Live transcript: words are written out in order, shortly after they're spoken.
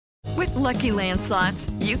With Lucky Land Slots,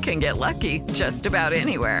 you can get lucky just about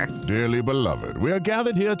anywhere. Dearly beloved, we are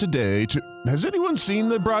gathered here today to... Has anyone seen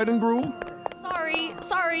the bride and groom?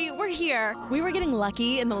 Sorry, we're here. We were getting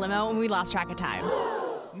lucky in the limo and we lost track of time.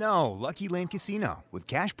 No, Lucky Land Casino, with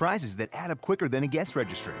cash prizes that add up quicker than a guest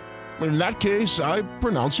registry. In that case, I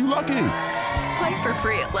pronounce you lucky. Play for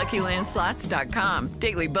free at LuckyLandSlots.com.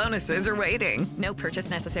 Daily bonuses are waiting. No purchase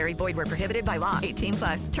necessary. Void where prohibited by law.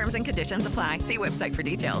 18+. Terms and conditions apply. See website for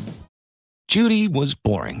details. Judy was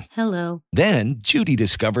boring. Hello. Then Judy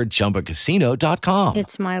discovered ChumbaCasino.com.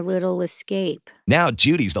 It's my little escape. Now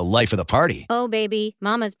Judy's the life of the party. Oh, baby,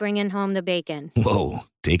 mama's bringing home the bacon. Whoa,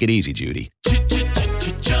 take it easy, Judy.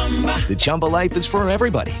 The Chumba life is for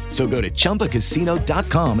everybody. So go to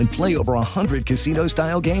ChumbaCasino.com and play over 100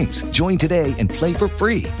 casino-style games. Join today and play for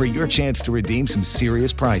free for your chance to redeem some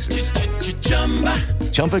serious prizes.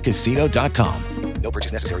 ChumbaCasino.com. No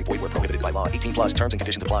purchase necessary. Void where prohibited by law. 18+. Terms and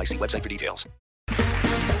conditions apply. See website for details.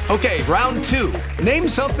 Okay, round two. Name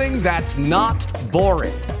something that's not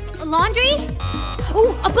boring. A laundry?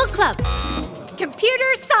 Ooh, a book club. Computer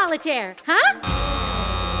solitaire, huh?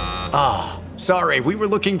 Sorry, we were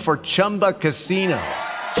looking for Chumba Casino.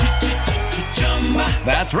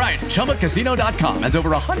 That's right. ChumbaCasino.com has over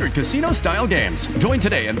 100 casino-style games. Join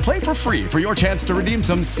today and play for free for your chance to redeem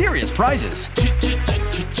some serious prizes.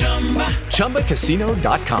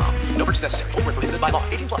 ChumbaCasino.com. No purchase necessary. Void where prohibited by law.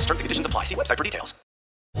 18+. Terms and conditions apply. See website for details.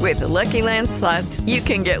 With the Lucky Land Slots, you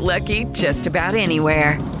can get lucky just about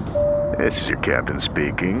anywhere. This is your captain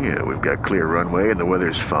speaking. We've got clear runway and the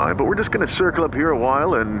weather's fine, but we're just going to circle up here a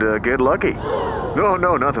while and get lucky.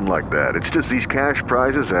 No, nothing like that. It's just these cash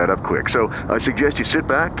prizes add up quick. So I suggest you sit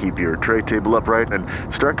back, keep your tray table upright, and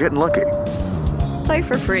start getting lucky. Play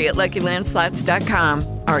for free at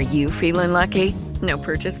LuckyLandSlots.com. Are you feeling lucky? No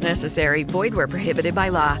purchase necessary. Void where prohibited by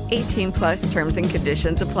law. 18+ terms and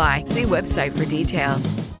conditions apply. See website for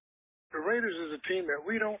details. The Raiders is a team that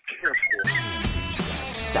we don't care for.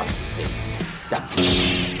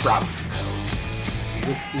 Something Bronco.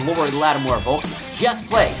 With Lori Lattimore Volkman, Jess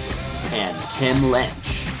Place, and Tim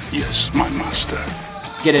Lynch. Yes, my master.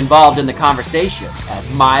 Get involved in the conversation at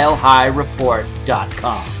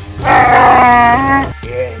milehighreport.com.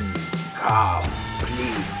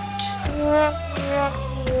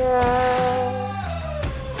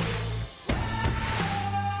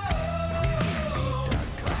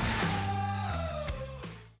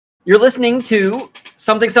 You're listening to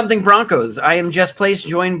Something Broncos. I am Jess Place,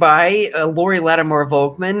 joined by Lori Lattimore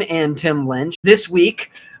Volkman and Tim Lynch. This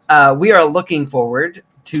week, we are looking forward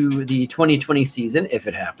to the 2020 season, if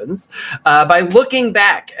it happens, by looking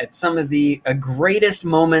back at some of the greatest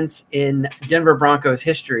moments in Denver Broncos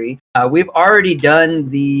history. We've already done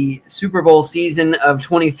the Super Bowl season of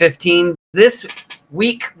 2015. This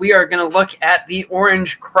week, we are going to look at the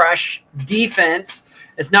Orange Crush defense.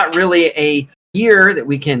 It's not really a year that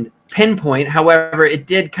we can pinpoint. However, it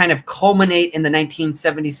did kind of culminate in the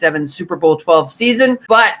 1977 Super Bowl 12 season,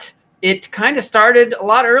 but it kind of started a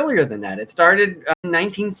lot earlier than that. It started in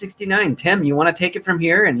 1969. Tim, you want to take it from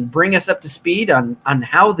here and bring us up to speed on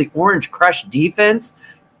how the Orange Crush defense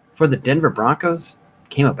for the Denver Broncos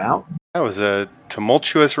came about? That was a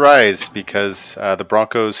tumultuous rise because the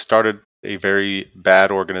Broncos started a very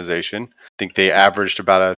bad organization. I think they averaged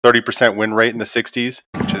about a 30% win rate in the 60s.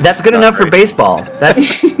 That's good enough for baseball.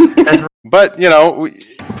 That's But, you know,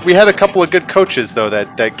 we had a couple of good coaches, though,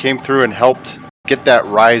 that came through and helped get that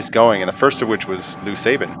rise going, and the first of which was Lou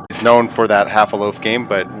Saban. He's known for that half-a-loaf game,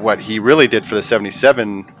 but what he really did for the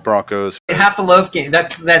 77 Broncos... Half-a-loaf game,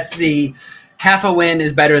 that's the half a win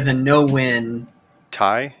is better than no win.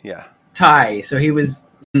 Tie? Yeah. Tie. So he was...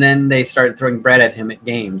 And then they started throwing bread at him at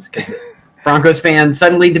games because Broncos fans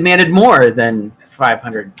suddenly demanded more than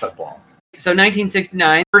 500 football. So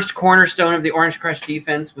 1969, first cornerstone of the Orange Crush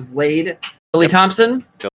defense was laid. Billy Thompson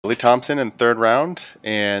in third round,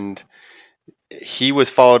 and he was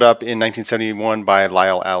followed up in 1971 by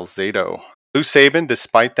Lyle Alzado. Lou Saban,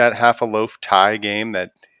 despite that half-a-loaf tie game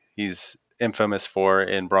that he's infamous for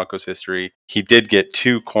in Broncos history, he did get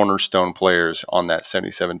two cornerstone players on that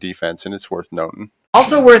 77 defense, and it's worth noting.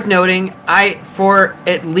 Also worth noting, for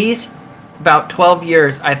at least about 12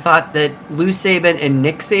 years, I thought that Lou Saban and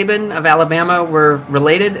Nick Saban of Alabama were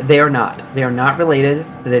related. They are not. They are not related.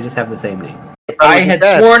 They just have the same name. I had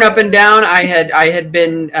sworn up and down. I had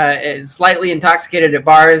been slightly intoxicated at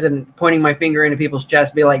bars and pointing my finger into people's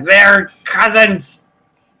chests, be like, "They're cousins,"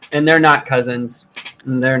 and they're not cousins,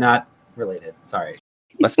 and they're not related. Sorry.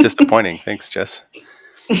 That's disappointing. Thanks, Jess.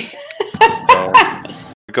 So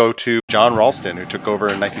we go to John Ralston, who took over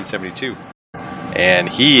in 1972. And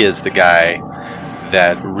he is the guy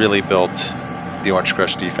that really built the Orange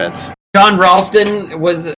Crush defense. John Ralston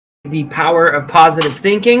was the power of positive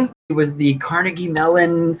thinking. He was the Carnegie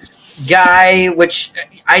Mellon guy, which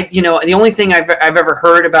the only thing I've ever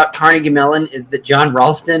heard about Carnegie Mellon is that John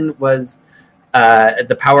Ralston was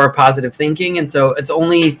the power of positive thinking. And so it's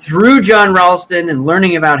only through John Ralston and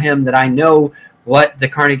learning about him that I know what the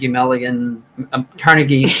Carnegie Mellon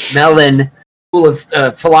School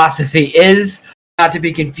of Philosophy is. Not to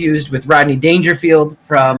be confused with Rodney Dangerfield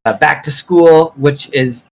from Back to School, which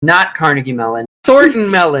is not Carnegie Mellon,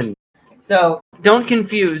 Thornton Mellon. So don't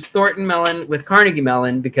confuse Thornton Mellon with Carnegie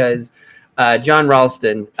Mellon, because John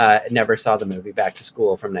Ralston never saw the movie Back to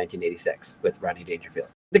School from 1986 with Rodney Dangerfield.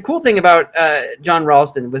 The cool thing about John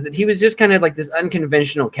Ralston was that he was just kind of like this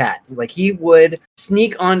unconventional cat. Like, he would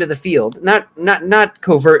sneak onto the field, not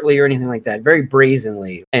covertly or anything like that, very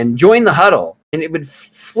brazenly, and join the huddle, and it would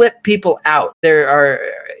flip people out. There are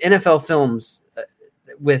NFL films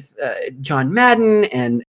with John Madden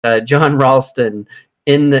and John Ralston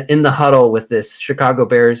in the huddle with this Chicago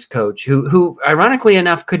Bears coach who ironically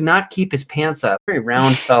enough could not keep his pants up. Very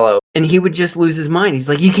round fellow. And he would just lose his mind. He's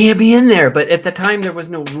like, you can't be in there. But at the time, there was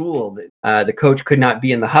no rule that the coach could not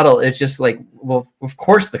be in the huddle. It's just like, well, of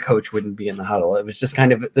course the coach wouldn't be in the huddle. It was just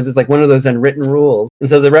it was like one of those unwritten rules. And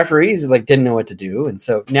so the referees didn't know what to do. And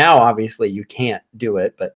so now, obviously, you can't do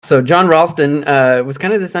it. But so John Ralston was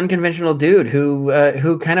kind of this unconventional dude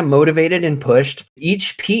who kind of motivated and pushed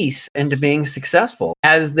each piece into being successful.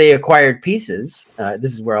 As they acquired pieces,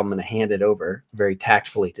 this is where I'm going to hand it over very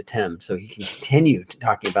tactfully to Tim so he can continue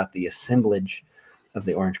talking about the assemblage of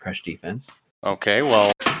the Orange Crush defense. Okay,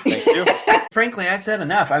 well, thank you. Frankly, I've said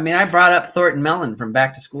enough. I mean, I brought up Thornton Mellon from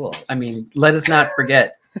Back to School. I mean, let us not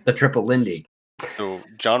forget the triple Lindy. So,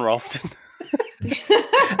 John Ralston.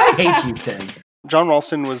 I hate you, Tim. John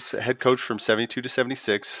Ralston was head coach from 72 to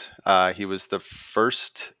 76. He was the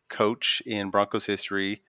first coach in Broncos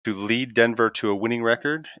history to lead Denver to a winning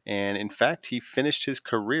record. And in fact, he finished his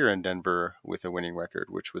career in Denver with a winning record,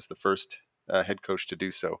 which was the first head coach to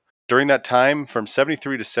do so. During that time, from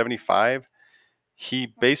 73 to 75,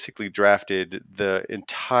 he basically drafted the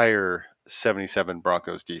entire 77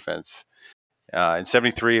 Broncos defense. In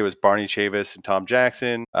 73, it was Barney Chavis and Tom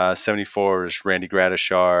Jackson. 74 was Randy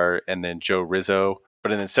Gradishar and then Joe Rizzo.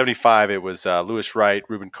 But in 75, it was Louis Wright,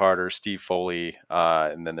 Reuben Carter, Steve Foley,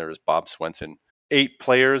 and then there was Bob Swenson. 8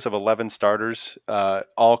 players of 11 starters,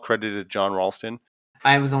 all credited John Ralston.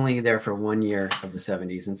 I was only there for 1 year of the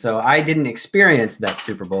 70s, and so I didn't experience that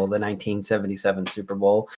Super Bowl, the 1977 Super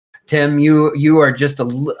Bowl. Tim, you are just a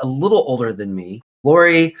little older than me.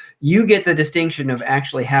 Lori, you get the distinction of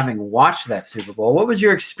actually having watched that Super Bowl. What was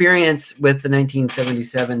your experience with the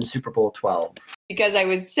 1977 Super Bowl 12? Because I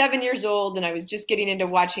was 7 years old and I was just getting into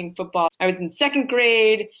watching football. I was in second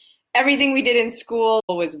grade. Everything we did in school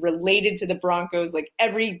was related to the Broncos, like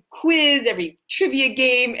every quiz, every trivia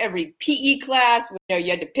game, every PE class. You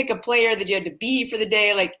had to pick a player that you had to be for the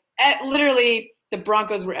day. Literally, the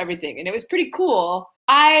Broncos were everything. And it was pretty cool.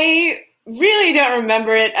 I really don't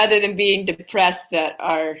remember it other than being depressed that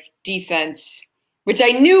our defense, which I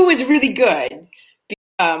knew was really good.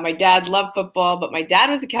 My dad loved football, but my dad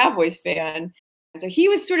was a Cowboys fan. And so he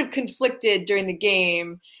was sort of conflicted during the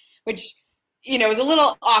game, which it was a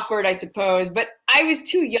little awkward, I suppose, but I was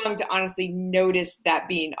too young to honestly notice that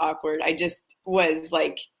being awkward. I just was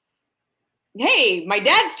like, hey, my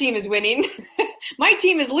dad's team is winning. My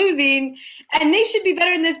team is losing. And they should be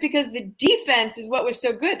better than this because the defense is what was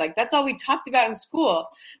so good. That's all we talked about in school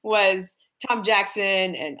was Tom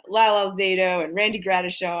Jackson and Lyle Alzado and Randy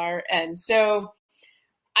Gradishar. And so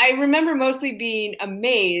I remember mostly being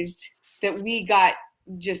amazed that we got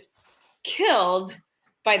just killed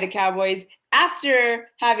by the Cowboys after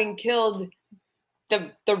having killed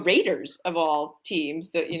the Raiders of all teams,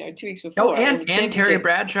 2 weeks before. Oh, and Terry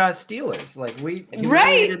Bradshaw's Steelers. We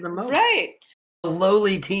right, the most. Right. A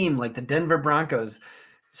lowly team like the Denver Broncos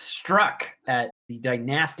struck at the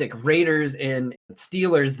dynastic Raiders and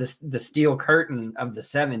Steelers, the steel curtain of the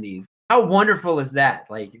 70s. How wonderful is that?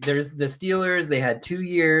 There's the Steelers, they had 2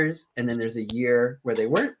 years, and then there's a year where they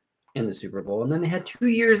weren't in the Super Bowl, and then they had 2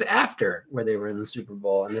 years after where they were in the Super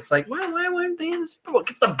Bowl, and it's like, why weren't they in the Super Bowl?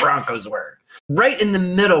 Because the Broncos were right in the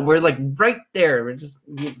middle. We're right there.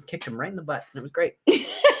 We kicked them right in the butt, and it was great.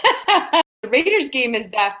 The Raiders game is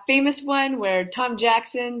that famous one where Tom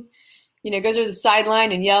Jackson, goes over the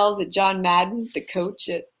sideline and yells at John Madden, the coach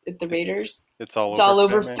at the Raiders. It's all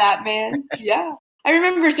over Fat Man. Yeah. I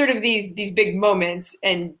remember sort of these big moments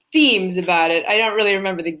and themes about it. I don't really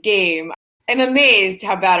remember the game. I'm amazed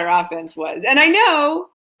how bad our offense was. And I know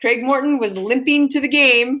Craig Morton was limping to the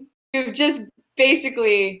game to just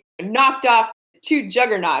basically knocked off 2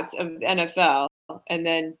 juggernauts of the NFL. and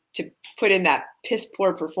then to put in that piss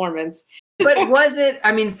poor performance. But was it,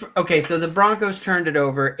 I mean, okay, so the Broncos turned it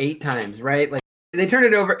over 8 times, right? Like they turned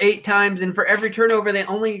it over 8 times, and for every turnover, they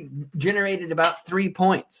only generated about 3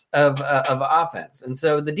 points of offense. And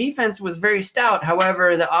so the defense was very stout.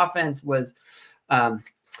 However, the offense was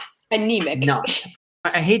anemic. Not.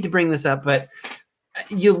 I hate to bring this up, but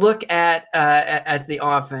you look at the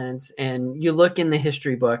offense, and you look in the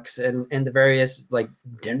history books and the various like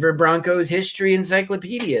Denver Broncos history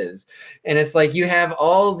encyclopedias, and it's like you have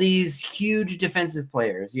all these huge defensive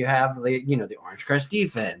players. You have the Orange Crush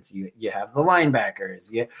defense. You have the linebackers.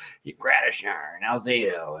 You Gradishar and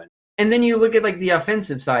Alzado, and then you look at like the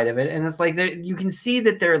offensive side of it, and it's like you can see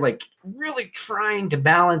that they're like really trying to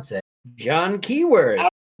balance it. John Keyworth,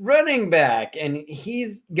 running back, and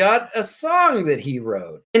he's got a song that he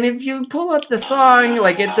wrote. And if you pull up the song,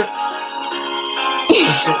 like it's a I've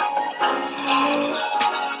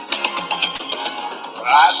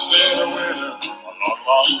been a winner a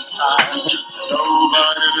long time.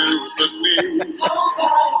 Nobody knew it but me.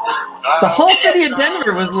 The whole city of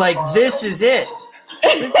Denver was like, this is it.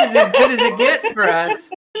 This is as good as it gets for us.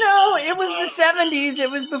 No, it was the 70s. It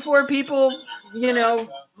was before people,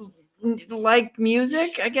 like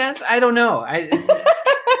music, I guess. I don't know.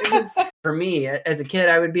 It was, for me, as a kid,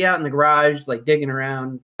 I would be out in the garage, like digging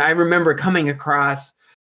around. I remember coming across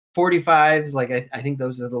 45s, like I think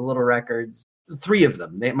those are the little records. 3 of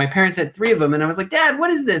them. My parents had 3 of them, and I was like, Dad, what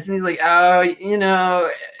is this? And he's like, oh,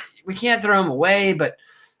 we can't throw them away, but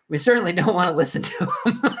we certainly don't want to listen to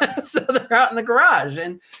them. So they're out in the garage,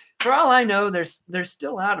 and for all I know, they're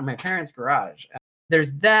still out in my parents' garage.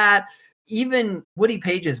 There's that. Even Woody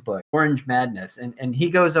Page's book, Orange Madness, and he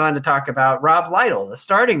goes on to talk about Rob Lytle, the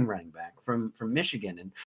starting running back from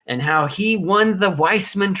Michigan, and how he won the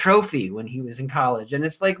Weissman Trophy when he was in college. And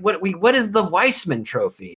it's like, what is the Weissman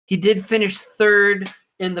Trophy? He did finish 3rd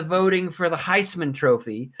in the voting for the Heisman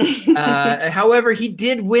Trophy. However, he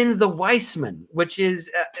did win the Weissman, which is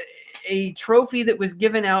a trophy that was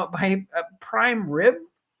given out by a prime rib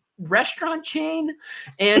restaurant chain.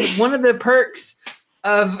 And one of the perks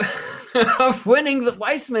of winning the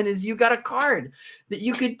Weissman is you got a card that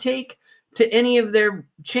you could take to any of their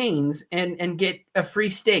chains and get a free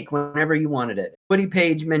steak whenever you wanted it. Woody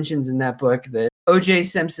Page mentions in that book that O.J.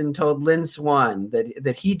 Simpson told Lynn Swann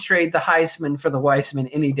that he'd trade the Heisman for the Weissman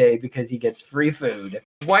any day because he gets free food.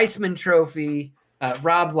 Weissman Trophy,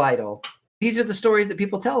 Rob Lytle. These are the stories that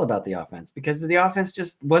people tell about the offense because the offense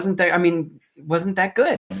just wasn't that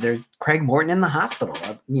good. There's Craig Morton in the hospital,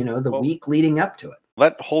 the week leading up to it.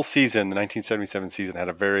 That whole season, the 1977 season, had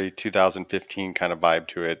a very 2015 kind of vibe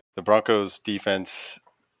to it. The Broncos defense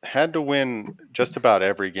had to win just about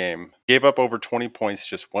every game. Gave up over 20 points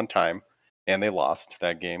just one time, and they lost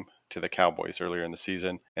that game to the Cowboys earlier in the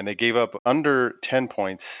season. And they gave up under 10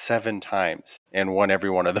 points 7 times and won every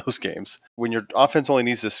one of those games. When your offense only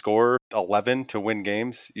needs to score 11 to win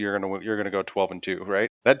games, you're gonna go 12-2, right?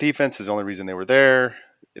 That defense is the only reason they were there.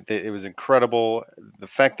 It was incredible. The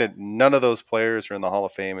fact that none of those players are in the Hall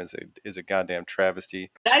of Fame is a goddamn travesty.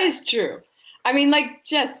 That is true. I mean, like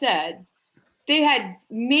Jess said, they had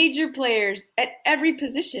major players at every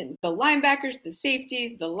position. The linebackers, the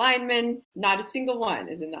safeties, the linemen, not a single one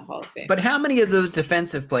is in the Hall of Fame. But how many of those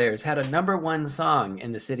defensive players had a #1 song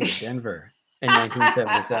in the city of Denver in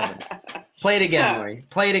 1977? Play it again, Lori.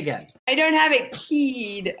 Play it again. I don't have it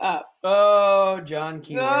keyed up. Oh, John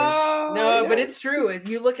Keyworth. No, but it's true.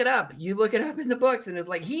 You look it up. You look it up in the books, and it's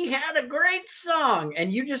like, he had a great song.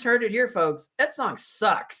 And you just heard it here, folks. That song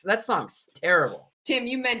sucks. That song's terrible. Tim,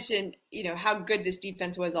 you mentioned, how good this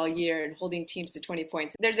defense was all year and holding teams to 20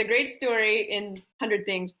 points. There's a great story in 100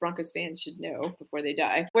 Things Broncos fans should know before they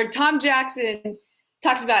die, where Tom Jackson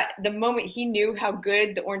talks about the moment he knew how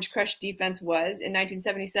good the Orange Crush defense was in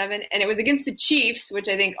 1977. And it was against the Chiefs, which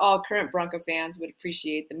I think all current Bronco fans would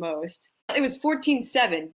appreciate the most. It was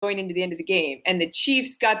 14-7 going into the end of the game. And the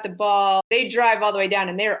Chiefs got the ball. They drive all the way down,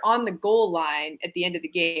 and they're on the goal line at the end of the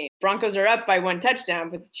game. Broncos are up by 1 touchdown,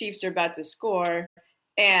 but the Chiefs are about to score.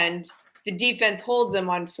 And the defense holds them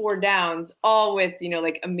on 4 downs, all with,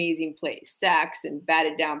 amazing plays, sacks and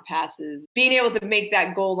batted down passes. Being able to make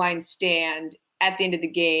that goal line stand at the end of the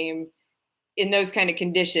game in those kind of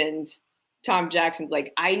conditions, Tom Jackson's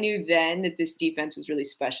like, I knew then that this defense was really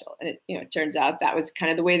special. And it turns out that was kind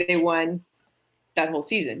of the way they won that whole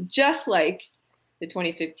season, just like the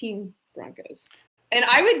 2015 Broncos. And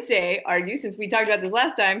I would argue, since we talked about this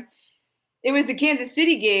last time, it was the Kansas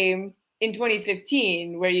City game in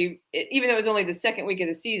 2015 where even though it was only the second week of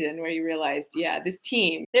the season, where you realized, this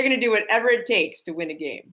team, they're going to do whatever it takes to win a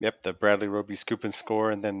game. Yep, the Bradley Roby scoop and score,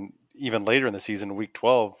 and then even later in the season, week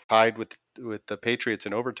 12, tied with the Patriots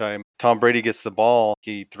in overtime. Tom Brady gets the ball.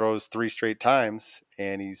 He throws 3 straight times,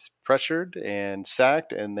 and he's pressured and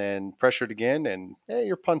sacked and then pressured again, and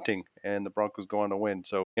you're punting, and the Broncos go on to win.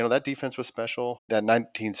 So, that defense was special. That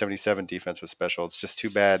 1977 defense was special. It's just too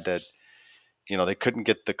bad that, they couldn't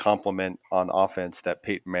get the complement on offense that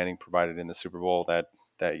Peyton Manning provided in the Super Bowl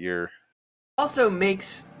that year. Also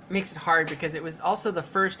makes it hard because it was also the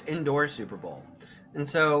first indoor Super Bowl. And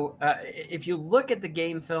so if you look at the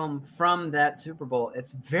game film from that Super Bowl,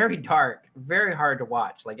 it's very dark, very hard to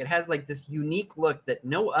watch. Like, it has like this unique look that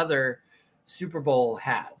no other Super Bowl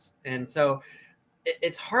has. And so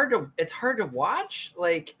it's hard to watch,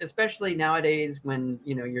 like, especially nowadays when,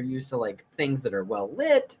 you're used to like things that are well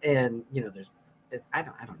lit and, I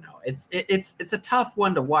don't know. It's a tough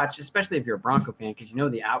one to watch, especially if you're a Bronco fan, because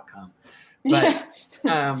the outcome. But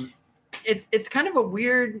it's kind of a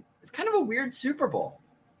weird Super Bowl.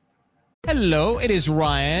 Hello, it is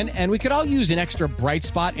Ryan, and we could all use an extra bright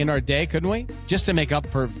spot in our day, couldn't we? Just to make up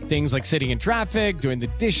for things like sitting in traffic, doing the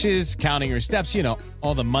dishes, counting your steps,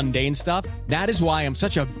 all the mundane stuff. That is why I'm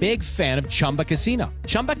such a big fan of Chumba Casino.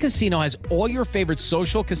 Chumba Casino has all your favorite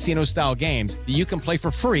social casino style games that you can play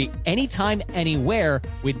for free anytime, anywhere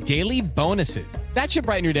with daily bonuses. That should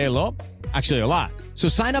brighten your day a little. Actually, a lot. So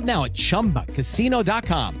sign up now at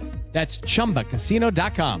ChumbaCasino.com. That's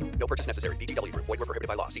ChumbaCasino.com. No purchase necessary. VGW Group. Void where prohibited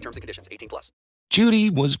by law. See terms and conditions. 18+. Judy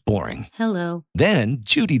was boring. Hello. Then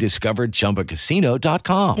Judy discovered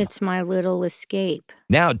ChumbaCasino.com. It's my little escape.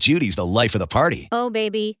 Now Judy's the life of the party. Oh,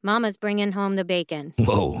 baby, mama's bringing home the bacon.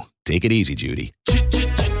 Whoa, take it easy, Judy.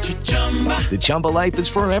 The Chumba life is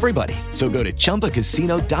for everybody. So go to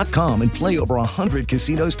ChumbaCasino.com and play over 100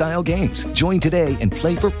 casino-style games. Join today and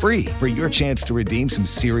play for free for your chance to redeem some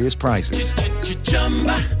serious prizes.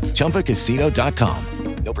 ChumbaCasino.com.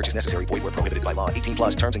 No purchase necessary. Void where prohibited by law.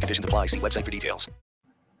 18+. Terms and conditions apply. See website for details.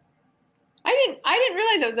 I didn't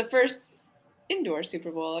realize that was the first indoor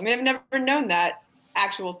Super Bowl. I mean, I've never known that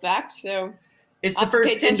actual fact. So it's the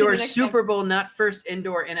first indoor Super Bowl, not first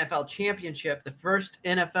indoor NFL championship. The first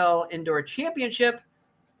NFL indoor championship,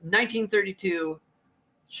 1932,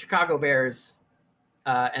 Chicago Bears.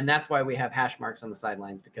 And that's why we have hash marks on the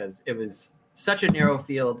sidelines, because it was such a narrow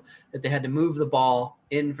field that they had to move the ball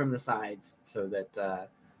in from the sides so that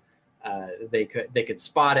they could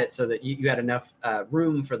spot it, so that you had enough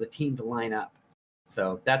room for the team to line up.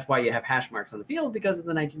 So that's why you have hash marks on the field, because of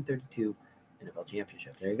the 1932 NFL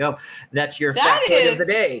championship. There you go. That's your factoid of the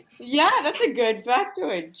day. Yeah, that's a good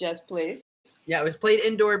factoid, Jess, please. Yeah, it was played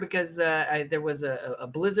indoor because there was a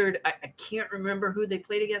blizzard. I can't remember who they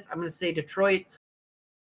played against. I'm going to say Detroit.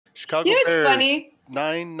 Chicago Bears, funny.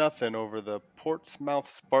 9-0 over the Portsmouth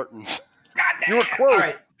Spartans. God damn. You were close. All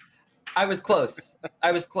right. I was close.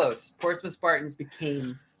 Portsmouth Spartans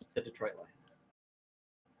became the Detroit Lions.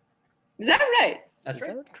 Is that right? That's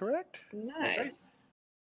right. Is that correct? Nice. That's right.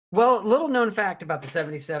 Well, little known fact about the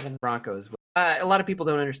 77 Broncos. A lot of people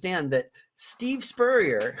don't understand that Steve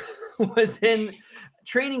Spurrier was in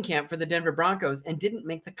training camp for the Denver Broncos and didn't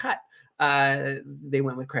make the cut. They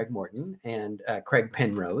went with Craig Morton and Craig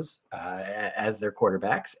Penrose as their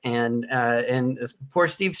quarterbacks. And poor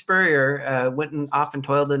Steve Spurrier went off and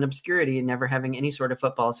toiled in obscurity and never having any sort of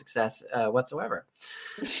football success whatsoever.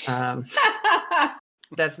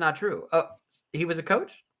 That's not true. Oh, he was a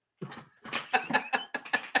coach?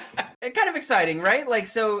 Kind of exciting, right? Like,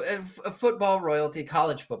 so a football royalty,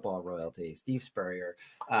 college football royalty, Steve Spurrier,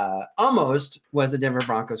 almost was the Denver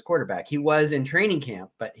Broncos quarterback. He was in training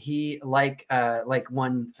camp, but he, like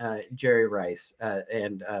one Jerry Rice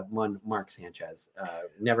and one Mark Sanchez,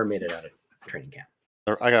 never made it out of training camp.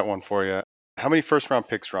 I got one for you. How many first-round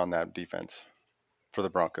picks were on that defense for the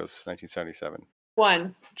Broncos, 1977?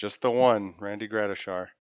 One. Just the one, Randy Gradishar.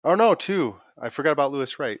 Oh, no, two. I forgot about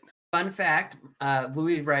Louis Wright. Fun fact,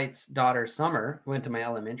 Louis Wright's daughter, Summer, went to my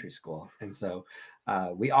elementary school. And so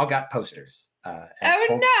we all got posters.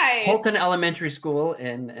 Nice. Holton Elementary School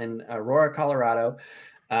in Aurora, Colorado.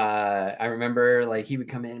 I remember, like, he would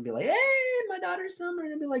come in and be like, "Hey, my daughter's Summer."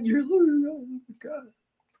 And I'd be like, "You're Louis. Oh, my God.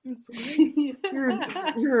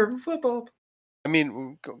 You're a football." I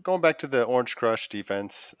mean, going back to the Orange Crush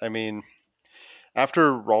defense, I mean,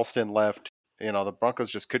 after Ralston left, the Broncos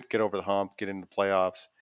just couldn't get over the hump, get into the playoffs.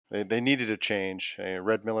 They needed a change.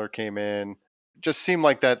 Red Miller came in. Just seemed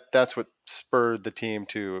like that's what spurred the team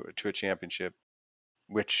to a championship,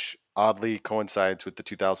 which oddly coincides with the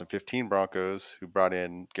 2015 Broncos, who brought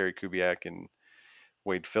in Gary Kubiak and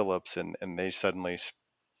Wade Phillips, and they suddenly,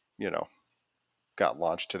 got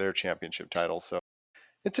launched to their championship title. So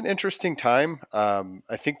It's an interesting time.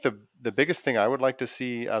 I think the biggest thing I would like to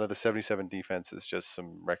see out of the 77 defense is just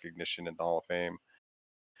some recognition in the Hall of Fame.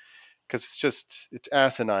 Because it's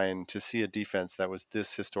asinine to see a defense that was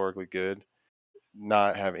this historically good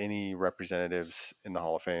not have any representatives in the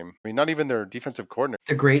Hall of Fame. I mean, not even their defensive coordinator.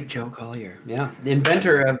 The great Joe Collier, the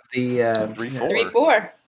inventor of the 3-4.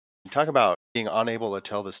 Talk about being unable to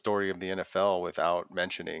tell the story of the NFL without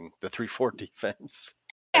mentioning the 3-4 defense.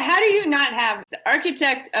 How do you not have the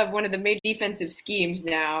architect of one of the major defensive schemes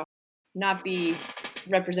now not be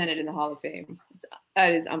represented in the Hall of Fame?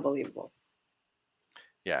 That is unbelievable.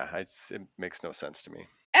 Yeah, it makes no sense to me.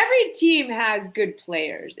 Every team has good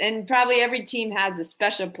players, and probably every team has a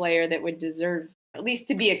special player that would deserve at least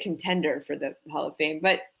to be a contender for the Hall of Fame.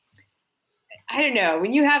 But I don't know,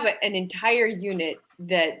 when you have an entire unit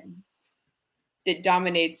that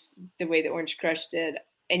dominates the way the Orange Crush did,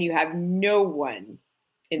 and you have no one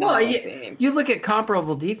in the Hall of Fame. You look at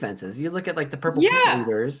comparable defenses. You look at like the Purple People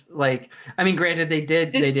Eaters. Like, I mean, granted, they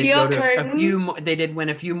did go to a few. They did win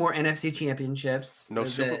a few more NFC championships. No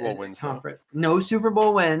Super Bowl wins. Conference. No Super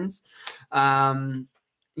Bowl wins.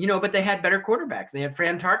 But they had better quarterbacks. They had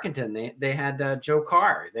Fran Tarkenton. They had Joe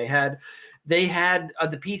Carr. They had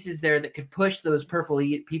the pieces there that could push those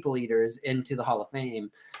People Eaters into the Hall of Fame.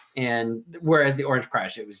 And whereas the Orange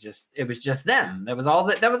Crush, it was just them. That was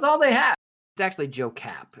all they had. It's actually Joe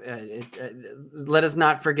Cap. Let us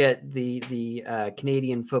not forget the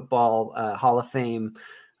Canadian Football Hall of Fame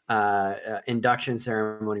induction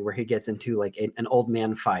ceremony where he gets into like an old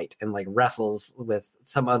man fight and like wrestles with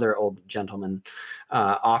some other old gentleman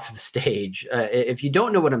off the stage. If you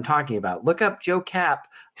don't know what I'm talking about, look up Joe Cap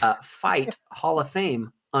fight Hall of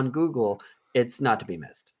Fame on Google. It's not to be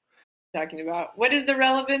missed. Talking about what is the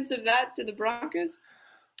relevance of that to the Broncos?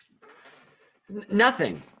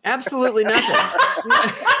 Nothing. Absolutely nothing.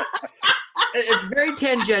 It's very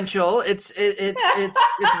tangential. It's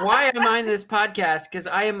why I'm on this podcast, because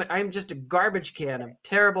I'm just a garbage can of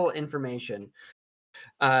terrible information.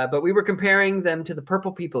 But we were comparing them to the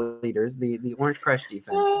Purple People Eaters, the Orange Crush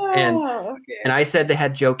defense, and I said they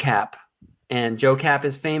had Joe Cap, and Joe Cap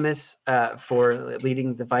is famous for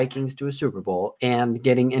leading the Vikings to a Super Bowl and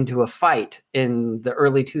getting into a fight in the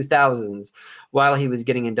early 2000s while he was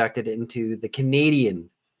getting inducted into the Canadian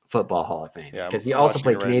Football Hall of Fame, because he also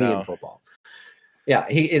played Canadian football. Yeah,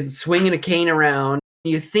 he is swinging a cane around.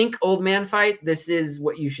 You think old man fight? This is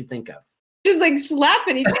what you should think of. Just like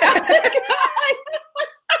slapping each other.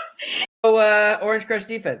 So, Orange Crush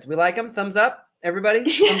defense. We like them. Thumbs up, everybody.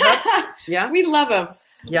 Thumbs up. Yeah, we love them.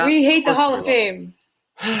 Yeah, we hate the Hall of Fame.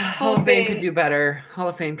 Hall of Fame could do better.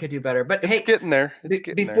 But it's getting there.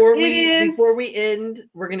 Before we end,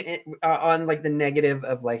 we're gonna end, on like the negative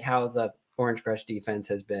of like how the Orange Crush defense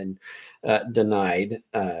has been denied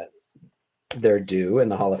their due in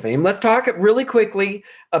the Hall of Fame. Let's talk really quickly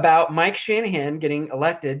about Mike Shanahan getting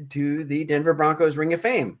elected to the Denver Broncos Ring of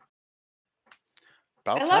Fame.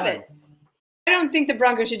 I love it. I don't think the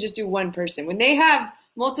Broncos should just do one person. When they have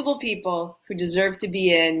multiple people who deserve to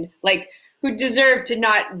be in, like who deserve to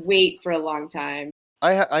not wait for a long time.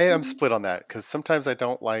 I am split on that, because sometimes I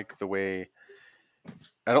don't like when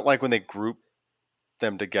they group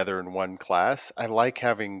them together in one class. I like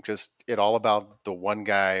having just it all about the one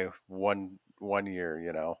guy, one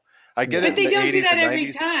year. I get it. But they don't do that every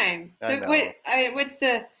 90s. time. So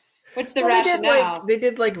what's the rationale? They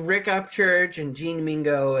did like Rick Upchurch and Gene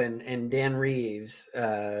Mingo and Dan Reeves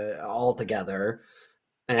all together.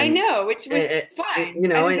 And, I know, which was fine.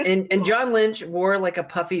 And John Lynch wore like a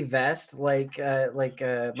puffy vest, like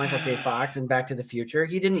Michael J. Fox in Back to the Future.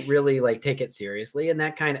 He didn't really like take it seriously, and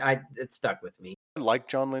that it stuck with me. I liked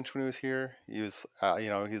John Lynch when he was here. He was,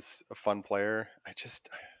 he's a fun player.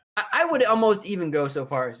 I would almost even go so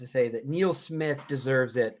far as to say that Neil Smith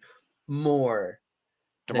deserves it more.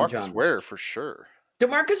 DeMarcus Ware for sure.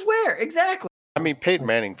 DeMarcus Ware, exactly. I mean, Peyton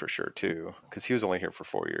Manning for sure too, because he was only here for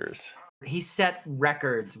 4 years. He set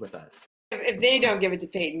records with us. If they don't give it to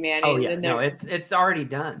Peyton Manning, it's already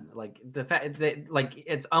done. Like the fact that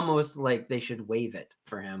it's almost like they should waive it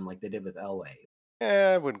for him, like they did with Elway.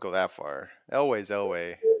 I wouldn't go that far. Elway's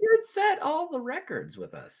Elway. He set all the records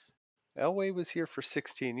with us. Elway was here for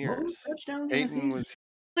 16 years. Most touchdowns Peyton was.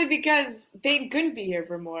 Because Peyton couldn't be here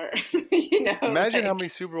for more. Imagine how many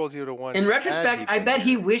Super Bowls he would have won. In retrospect, I bet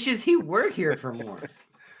he wishes he were here for more.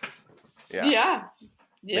 Yeah.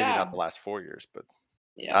 Maybe not the last 4 years, but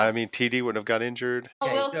I mean, TD would have got injured.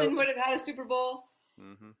 Wilson would have had a Super Bowl.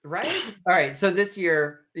 Right? All right. So this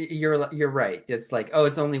year, you're right. It's like, oh,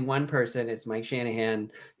 it's only one person. It's Mike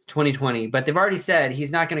Shanahan. It's 2020, but they've already said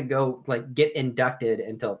he's not going to go like get inducted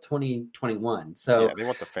until 2021. So Yeah, they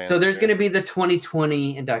want the fans. So there's going to be the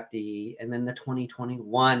 2020 inductee and then the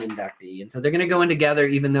 2021 inductee, and so they're going to go in together,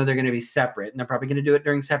 even though they're going to be separate, and they're probably going to do it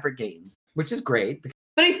during separate games, which is great.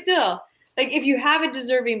 But I still like if you have a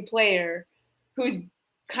deserving player who's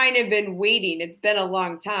kind of been waiting. It's been a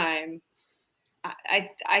long time.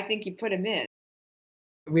 I think you put him in.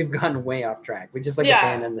 We've gone way off track. We just like to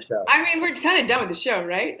abandon the show. I mean, we're kind of done with the show,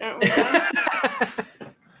 right? Aren't we done?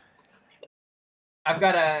 I've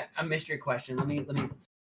got a mystery question. Let me.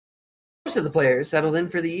 Most of the players settled in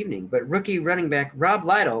for the evening, but rookie running back Rob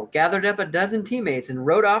Lytle gathered up a dozen teammates and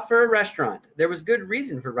rode off for a restaurant. There was good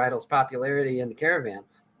reason for Lytle's popularity in the caravan.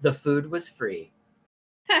 The food was free.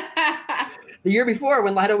 The year before,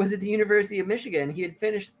 when Lytle was at the University of Michigan, he had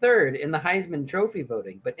finished third in the Heisman Trophy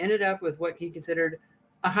voting, but ended up with what he considered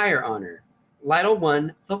a higher honor. Lytle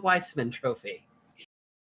won the Weissman Trophy.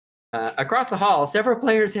 Across the hall, several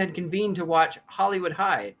players had convened to watch Hollywood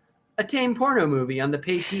High, a tame porno movie on the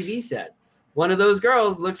pay TV set. One of those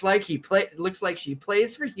girls looks like she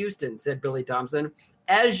plays for Houston, said Billy Thompson.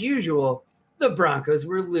 As usual, the Broncos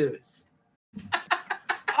were loose.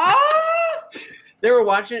 They were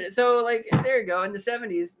watching it. So, like, there you go. In the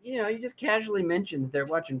 70s, you just casually mentioned they're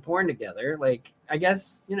watching porn together. Like, I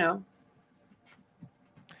guess,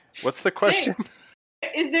 What's the question?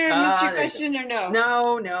 Is there a mystery question or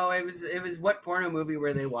no? No. It was what porno movie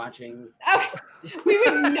were they watching? We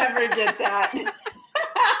would never get that.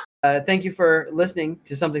 Thank you for listening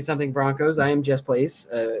to Something Broncos. I am Jess Place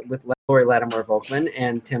with Lori Lattimore Volkman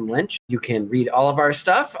and Tim Lynch. You can read all of our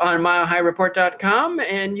stuff on MileHighReport.com,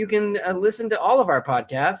 and you can listen to all of our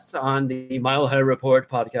podcasts on the Mile High Report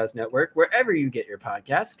Podcast Network, wherever you get your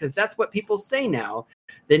podcasts, because that's what people say now.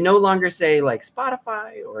 They no longer say like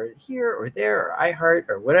Spotify or here or there or iHeart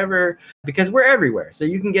or whatever, because we're everywhere. So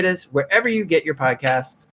you can get us wherever you get your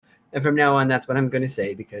podcasts. And from now on, that's what I'm going to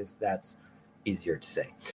say, because that's easier to say.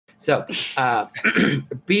 So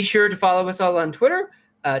be sure to follow us all on Twitter.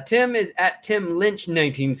 Tim is at Tim Lynch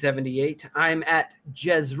 1978. I'm at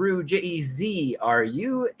Jezru,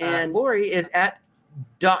 Jezru, and Lori is at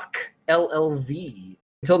Doc LLV.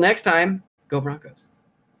 Until next time, go Broncos.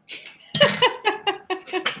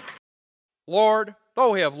 Lord,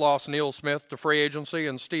 though we have lost Neil Smith to free agency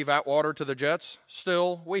and Steve Atwater to the Jets,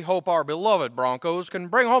 still, we hope our beloved Broncos can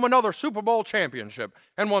bring home another Super Bowl championship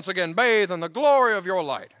and once again bathe in the glory of your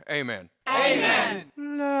light. Amen. Amen.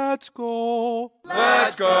 Let's go.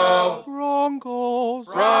 Let's go. Broncos.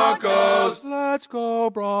 Broncos. Let's go,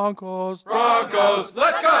 Broncos. Broncos.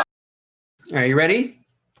 Let's go. All right, you ready?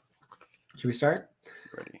 Should we start?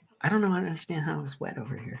 Ready. I don't understand how it's wet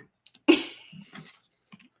over here.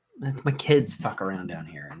 My kids fuck around down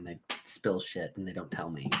here and they spill shit and they don't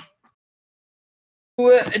tell me.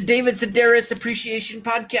 David Sedaris Appreciation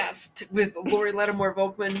Podcast with Lori Lattimore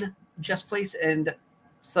Volkman, Just Place, and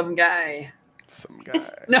some guy.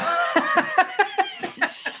 No.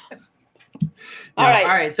 All right. All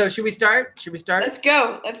right. So should we start? Let's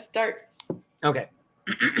go. Let's start. Okay.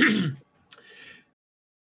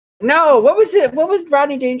 No. What was it? What was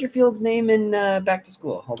Rodney Dangerfield's name in Back to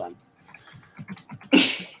School? Hold on.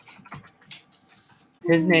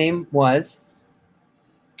 His name was.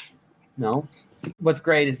 No. What's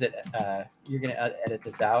great is that you're going to edit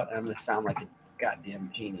this out, and I'm going to sound like a goddamn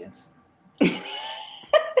genius.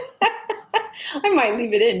 I might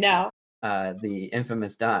leave it in now. The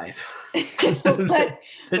infamous dive.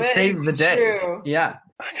 That saved the day. True. Yeah.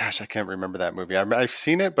 Oh, gosh, I can't remember that movie. I've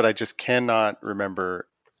seen it, but I just cannot remember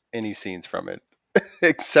any scenes from it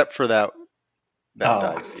except for that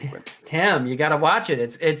dive sequence. Tim, you got to watch it.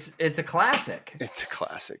 It's a classic. It's a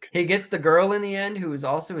classic. He gets the girl in the end who is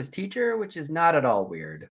also his teacher, which is not at all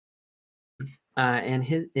weird. And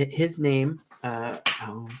his name. I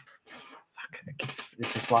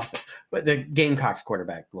just lost it. But the Gamecocks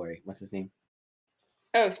quarterback, Lori, what's his name?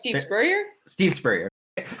 Oh, Steve Spurrier? Steve Spurrier.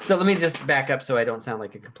 So let me just back up so I don't sound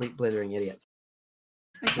like a complete blithering idiot.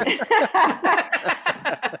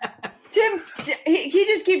 Tim, he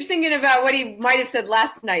just keeps thinking about what he might have said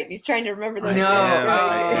last night. He's trying to remember those.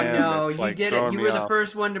 No, you did it. You were the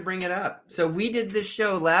first one to bring it up. So we did this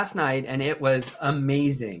show last night, and it was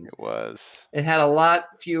amazing. It was. It had a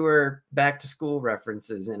lot fewer back to school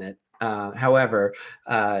references in it. However,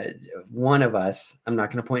 one of us, I'm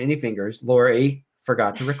not going to point any fingers, Lori,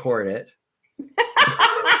 forgot to record it.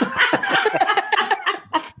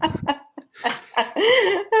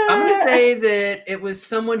 I'm going to say that it was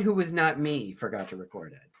someone who was not me forgot to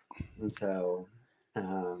record it. And so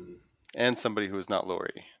And somebody who is not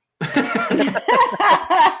Lori.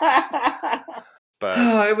 But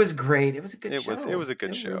oh, it was great. It was a good show. It was a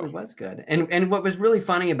good show. It really was good. And what was really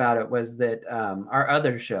funny about it was that our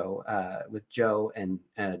other show with Joe and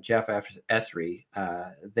Jeff Esri,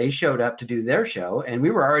 they showed up to do their show, and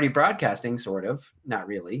we were already broadcasting, sort of. Not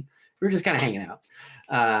really. We were just kind of hanging out.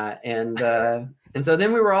 And so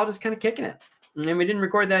then we were all just kind of kicking it. And we didn't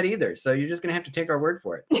record that either. So you're just going to have to take our word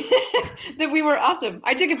for it. That we were awesome.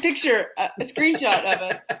 I took a picture, a screenshot of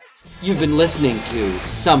us. You've been listening to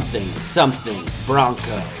Something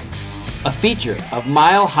Broncos, a feature of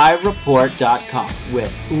MileHighReport.com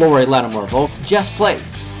with Lori Lattimore-Volk, Jess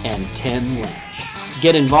Place, and Tim Lynch.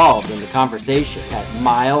 Get involved in the conversation at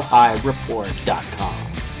MileHighReport.com.